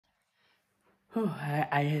Oh,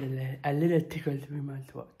 I had a little tickle through my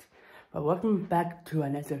throat. But welcome back to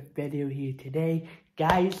another video here today.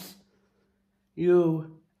 Guys,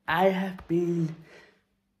 I have been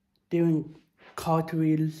doing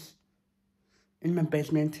cartwheels in my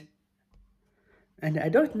basement. And I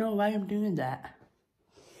don't know why I'm doing that.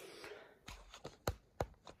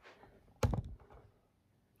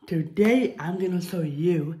 Today, I'm gonna show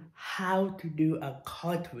you how to do a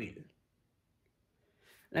cartwheel.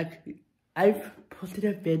 Like, I've posted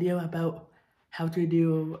a video about how to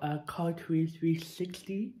do a cartwheel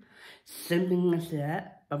 360, something like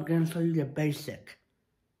that, but I'm gonna show you the basic.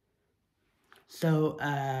 So,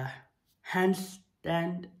 a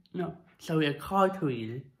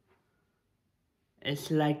cartwheel is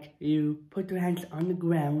like you put your hands on the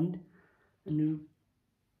ground and you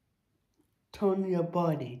turn your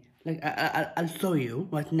body. Like, I'll show you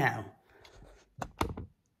right now.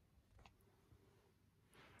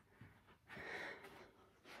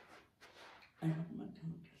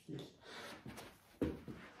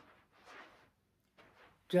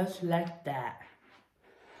 Just like that.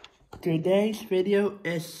 Today's video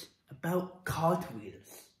is about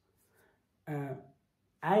cartwheels.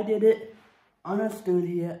 I did it on a stool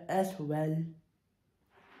here as well.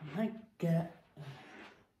 I might get...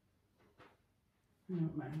 no,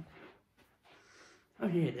 man. Oh,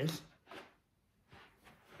 here it is.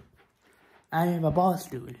 I have a bar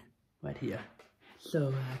stool right here.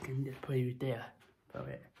 So I can just put it there for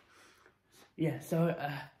it. Yeah, so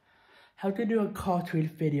how to do a cartwheel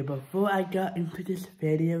video. Before I got into this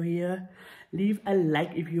video here, leave a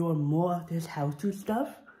like if you want more of this how-to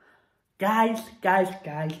stuff. Guys,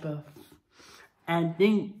 and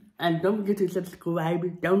don't forget to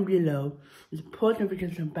subscribe down below. Just put the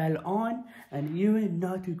notification bell on and you will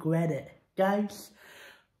not regret it. Guys,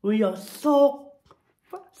 we are so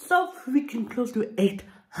freaking close to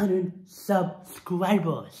 800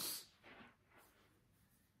 subscribers.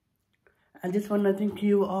 I just want to thank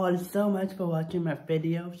you all so much for watching my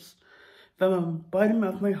videos from the bottom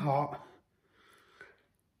of my heart.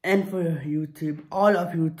 And for YouTube, all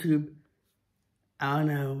of YouTube, I don't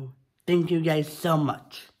know, thank you guys so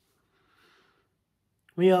much.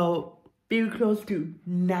 We are very close to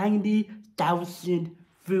 90,000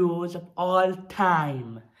 viewers of all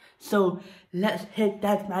time. So let's hit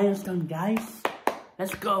that milestone, guys.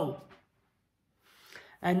 Let's go.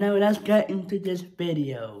 And now let's get into this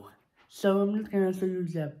video. So I'm just gonna show you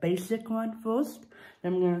the basic one first.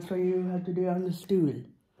 Then I'm gonna show you how to do it on the stool.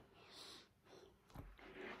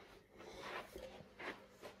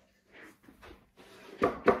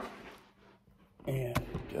 There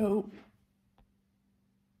we go.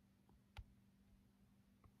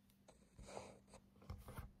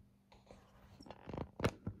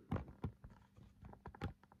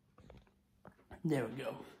 There we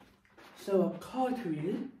go. So a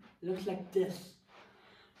cartwheel looks like this.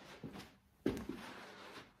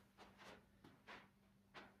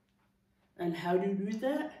 And how do you do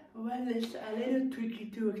that? Well, it's a little tricky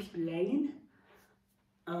to explain.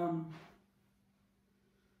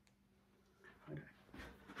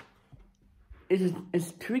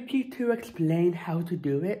 It's tricky to explain how to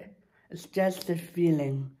do it. It's just the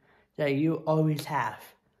feeling that you always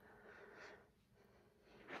have.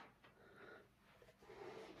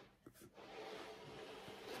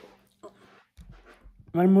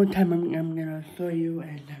 One more time, I'm gonna show you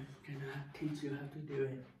and I'm gonna teach you how to do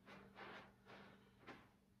it.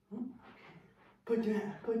 Put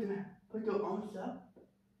your arms up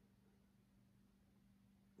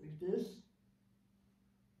like this.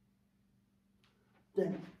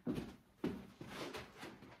 Then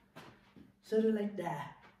sort of like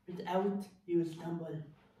that, without you stumble.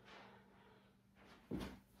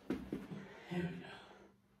 Here we go.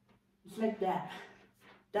 It's like that.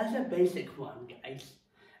 That's a basic one, guys.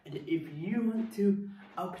 And if you want to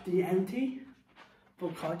up the ante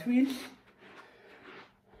for cartwheels,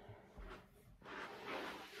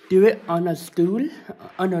 do it on a stool,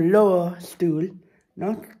 on a lower stool,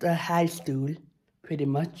 not the high stool, pretty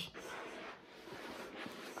much.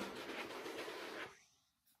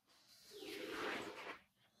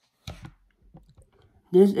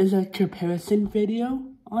 This is a comparison video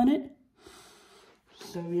on it.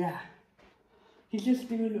 So yeah, you just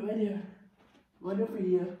do it right here, right over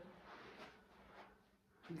here.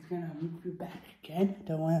 I'm gonna move you back again.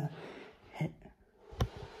 Don't wanna hit.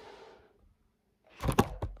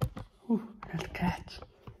 Ooh, that's a catch.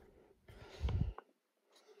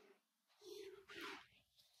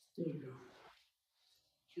 There you go.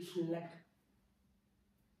 Just select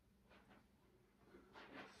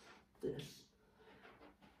this.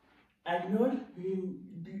 Ignore, you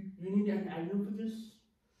need an ignore for this.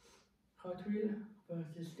 cartwheel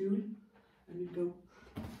versus stool, and we go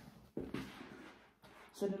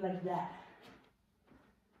sort of like that.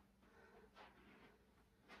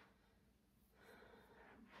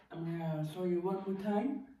 I'm gonna show you one more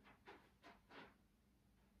time.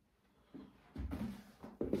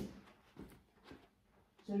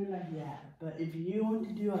 Sort of like that. But if you want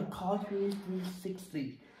to do a cartwheel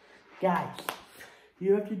 360, guys,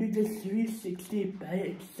 you have to do the 360 by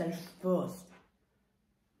itself first.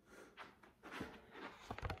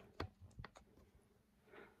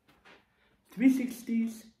 Three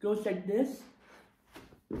 360s goes like this.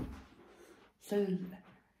 So you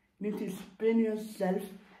need to spin yourself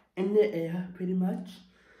in the air pretty much,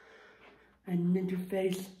 and you need to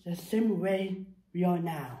face the same way we are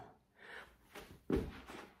now.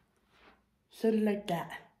 Sort of like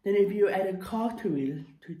that. Then if you add a cartwheel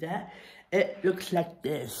to that, it looks like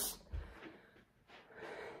this.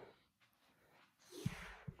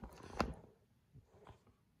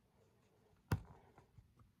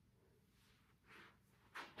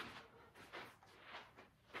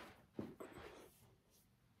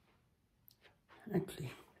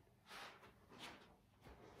 Actually,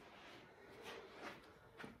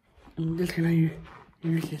 I'm just gonna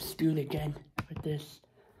use this stool again for this.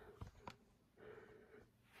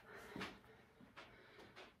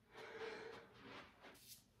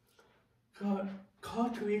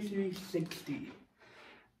 Cartwheel 360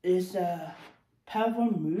 is a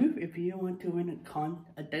powerful move if you want to win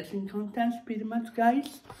a dancing contest, pretty much,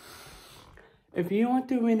 guys. If you want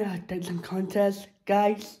to win a dancing contest,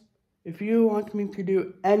 guys, if you want me to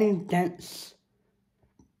do any dance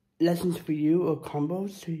lessons for you or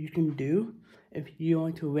combos so you can do, if you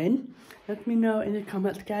want to win, let me know in the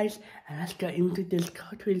comments, guys, and let's get into this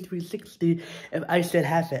cartwheel 360 if I still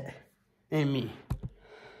have it in me.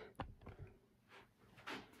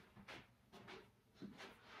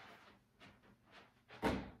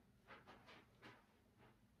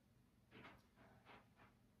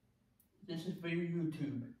 This is for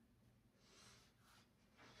YouTube.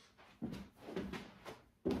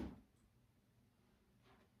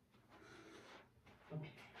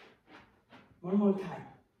 Okay. One more time.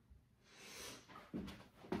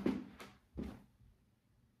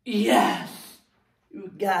 Yes! You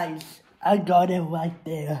guys, I got it right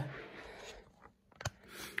there.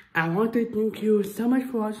 I want to thank you so much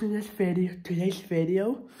for watching today's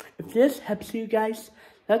video. If this helps you guys,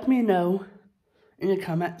 let me know in the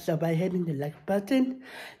comments by hitting the like button.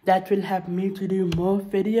 That will help me to do more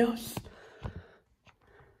videos.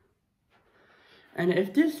 And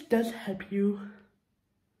if this does help you,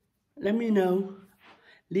 let me know.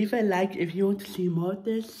 Leave a like if you want to see more of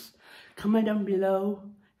this. Comment down below.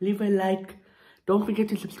 Leave a like. Don't forget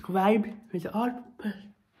to subscribe with put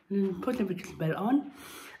the notification bell on,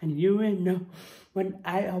 and you will know when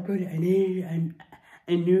I upload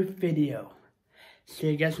a new video.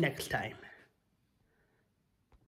 See you guys next time.